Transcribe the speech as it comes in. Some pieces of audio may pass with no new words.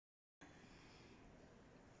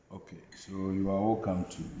Okay, so you are welcome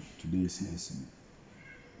to today's lesson,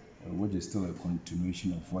 which is still a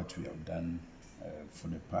continuation of what we have done for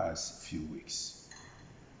the past few weeks.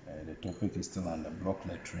 The topic is still under block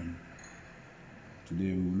lettering.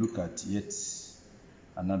 Today we will look at yet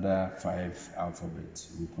another five alphabets.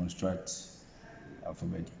 We will construct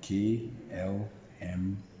alphabet K, L,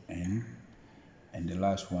 M, N, and the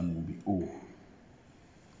last one will be O.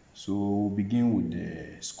 So we'll begin with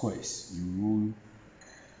the squares. You rule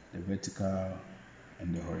the vertical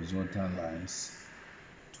and the horizontal lines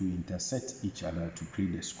to intersect each other to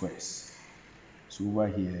create the squares. So over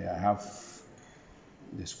here I have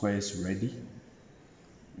the squares ready.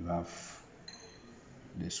 You have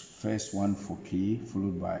the first one for K,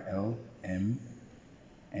 followed by L, M,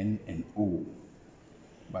 N, and O.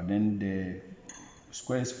 But then the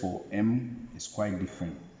squares for M is quite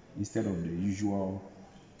different. Instead of the usual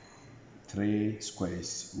 3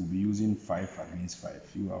 squares, we'll be using 5 against 5.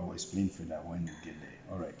 I will explain further when we get there.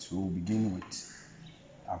 Alright, so we'll begin with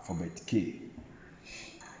alphabet K.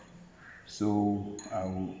 So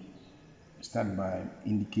I'll start by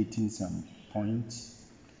indicating some points.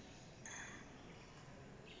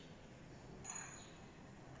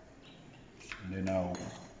 And then I'll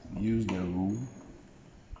use the rule.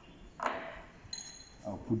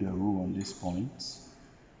 I'll put the rule on this point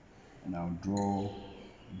and I'll draw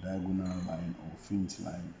a diagonal line or faint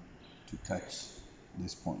line to touch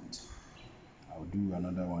this point. I'll do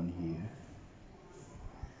another one here.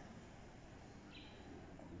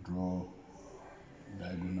 I'll draw a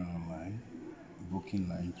diagonal line, broken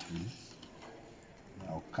line too.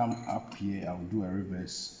 I'll come up here, I'll do a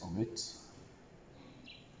reverse of it.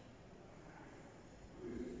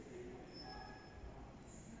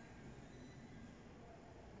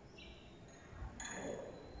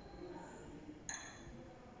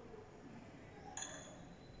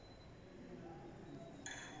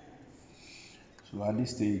 So at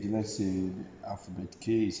this stage, let's say the alphabet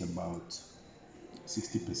K is about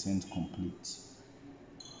 60% complete.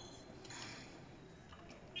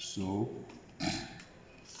 So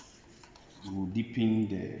we'll deepen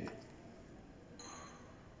the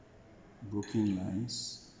broken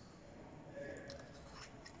lines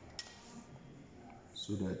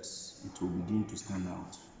so that it will begin to stand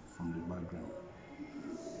out from the background.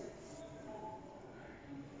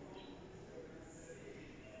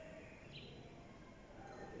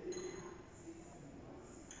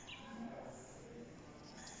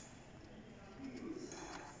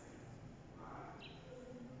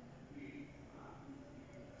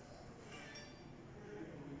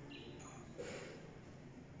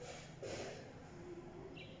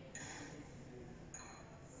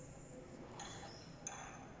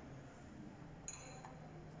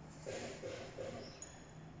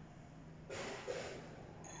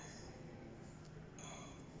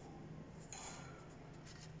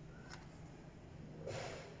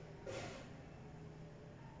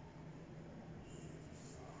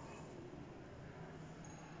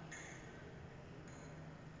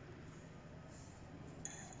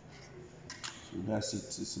 So that's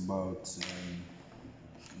it. It's about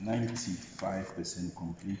 95%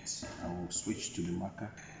 complete. I will switch to the marker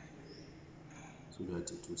so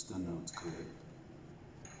that it will stand out clearly.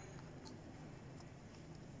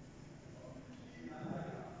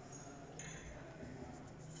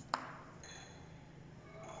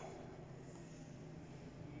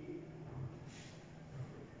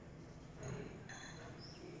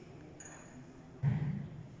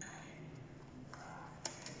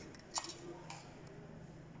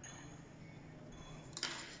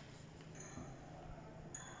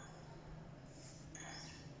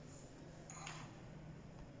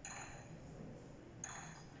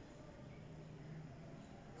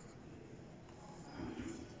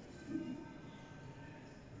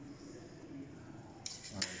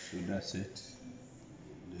 So that's it.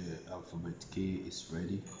 The alphabet K is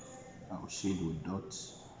ready. I'll shade with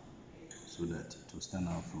dots so that it will stand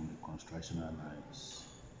out from the constructional lines.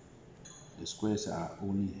 The squares are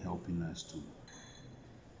only helping us to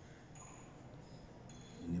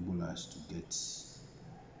enable us to get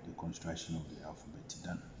the construction of the alphabet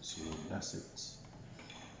done. So that's it.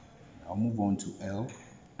 I'll move on to L.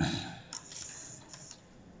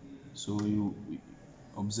 So you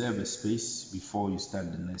observe a space before you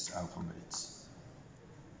start the next alphabet.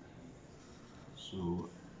 So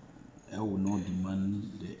L will not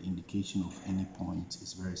demand the indication of any point.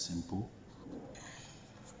 It's very simple.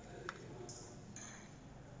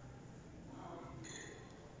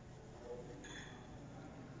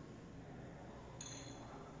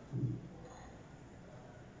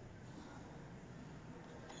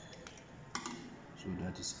 So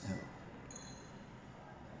that is L.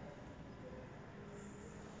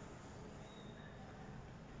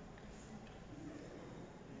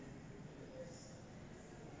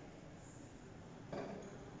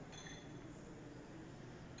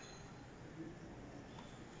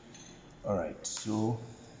 All right, so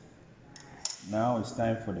now it's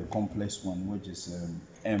time for the complex one, which is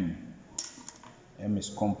M. M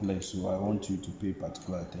is complex, so I want you to pay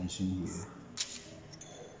particular attention here.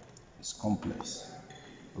 It's complex.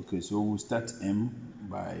 Okay, so we'll start M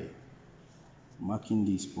by marking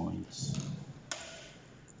these points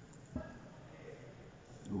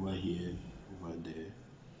over here, over there,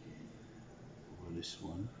 over this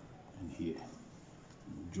one, and here.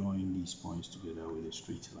 Join these points together with a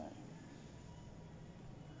straight line.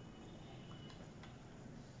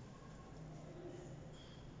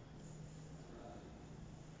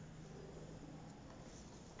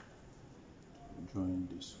 Join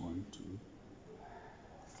this one too.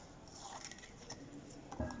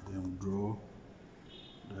 Then draw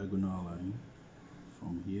diagonal line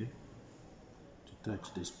from here to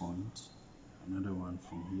touch this point. Another one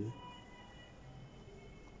from here.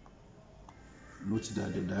 Note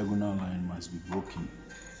that the diagonal line must be broken.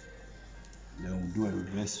 Then we'll do a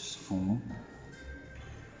reverse form.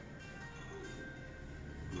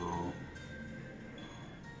 Draw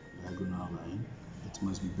diagonal line. It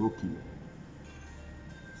must be broken.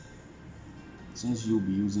 Since you'll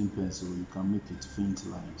be using pencil, you can make it faint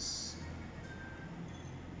lines.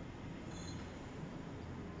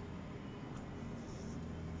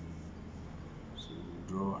 So we'll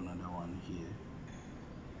draw another one here.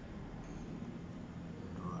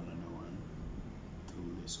 Draw another one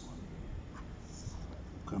through this one.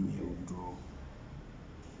 Come here, we'll draw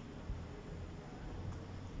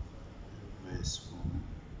reverse form.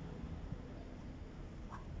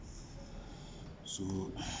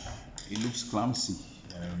 So it looks clumsy.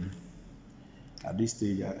 At this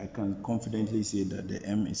stage, I can confidently say that the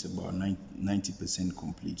M is about 90%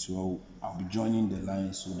 complete. So I'll be joining the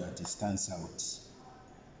line so that it stands out,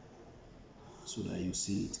 so that you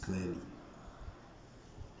see it clearly.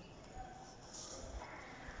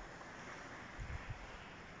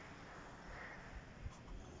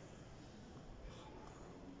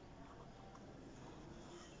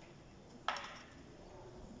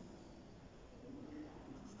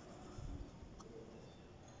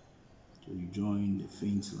 So you join the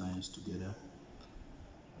faint lines together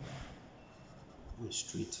with a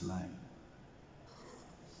straight line.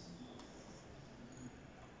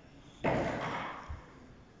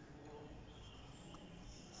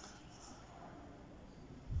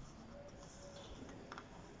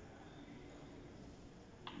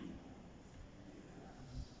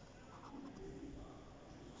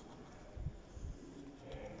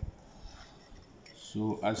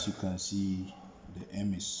 So as you can see, the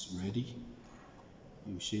M is ready.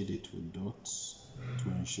 You shade it with dots to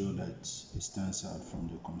ensure that it stands out from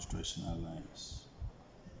the constructional lines.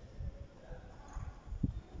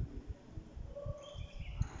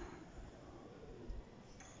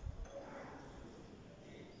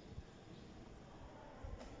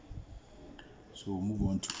 So we'll move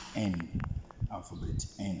on to N, alphabet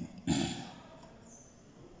N.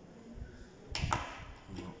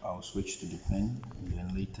 I'll switch to the pen, and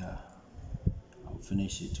then later I'll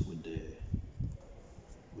finish it with the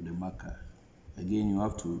marker. Again, you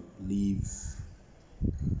have to leave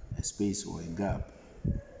a space or a gap,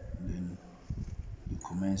 and then you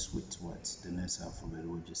commence with what? The next alphabet,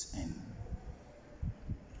 which is N.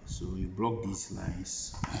 So you block these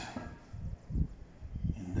lines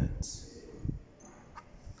and that.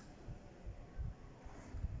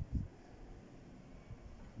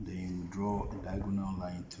 Then you draw a diagonal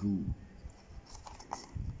line through.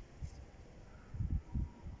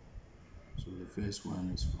 So the first one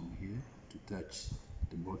is from here to touch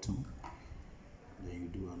the bottom. Then you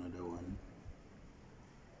do another one.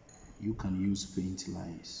 You can use faint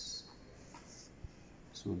lines.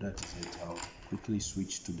 So that is it. I'll quickly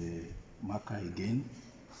switch to the marker again.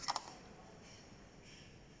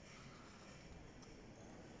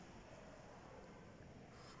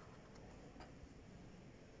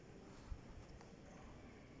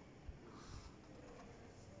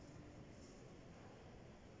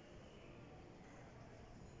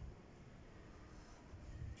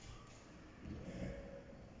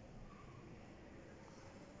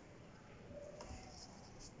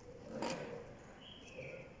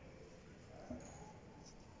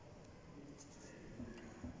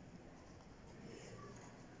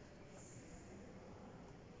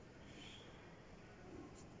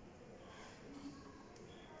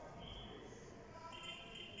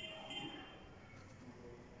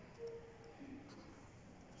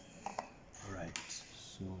 Alright,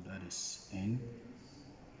 so that is N.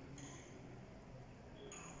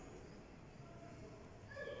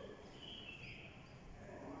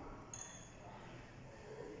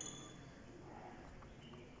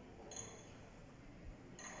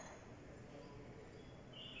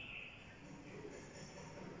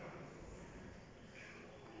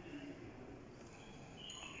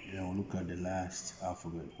 look at the last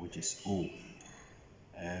alphabet, which is O.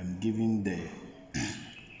 Given the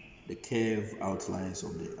curve outlines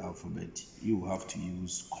of the alphabet, you have to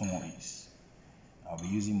use coins. I'll be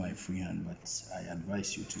using my freehand, but I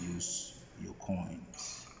advise you to use your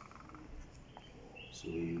coins. So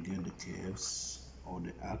you get the curves or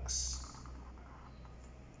the arcs.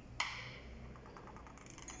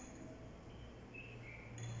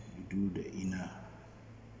 You do the inner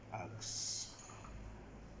arcs.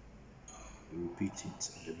 You repeat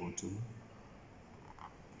it at the bottom.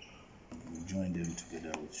 You join them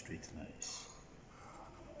together with straight lines.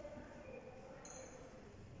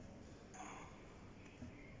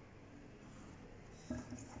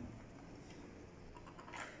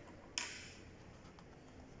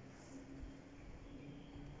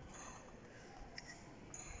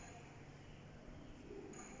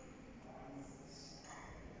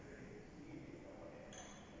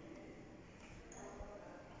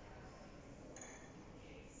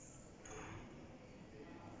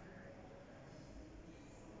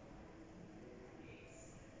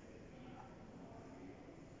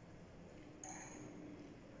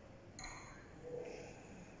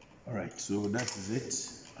 Alright, so that is it.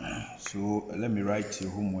 So let me write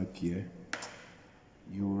your homework here.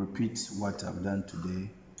 You repeat what I've done today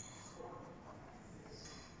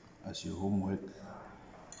as your homework.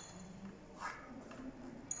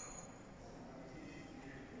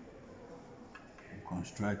 You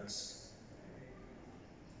construct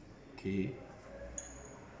K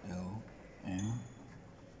L M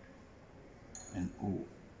and O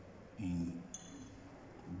in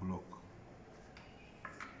block.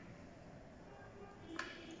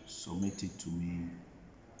 Submit it to me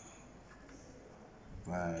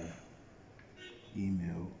via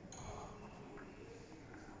email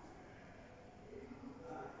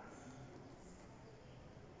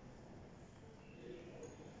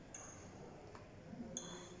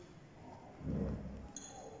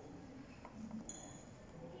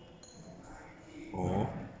or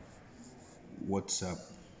WhatsApp.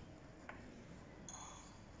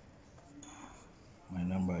 My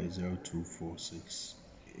number is 0246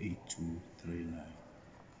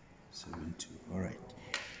 823972. Alright,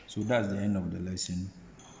 so that's the end of the lesson.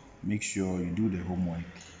 Make sure you do the homework.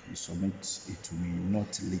 You submit it to me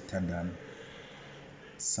not later than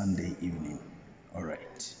Sunday evening.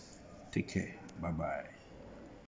 Alright, take care. Bye bye.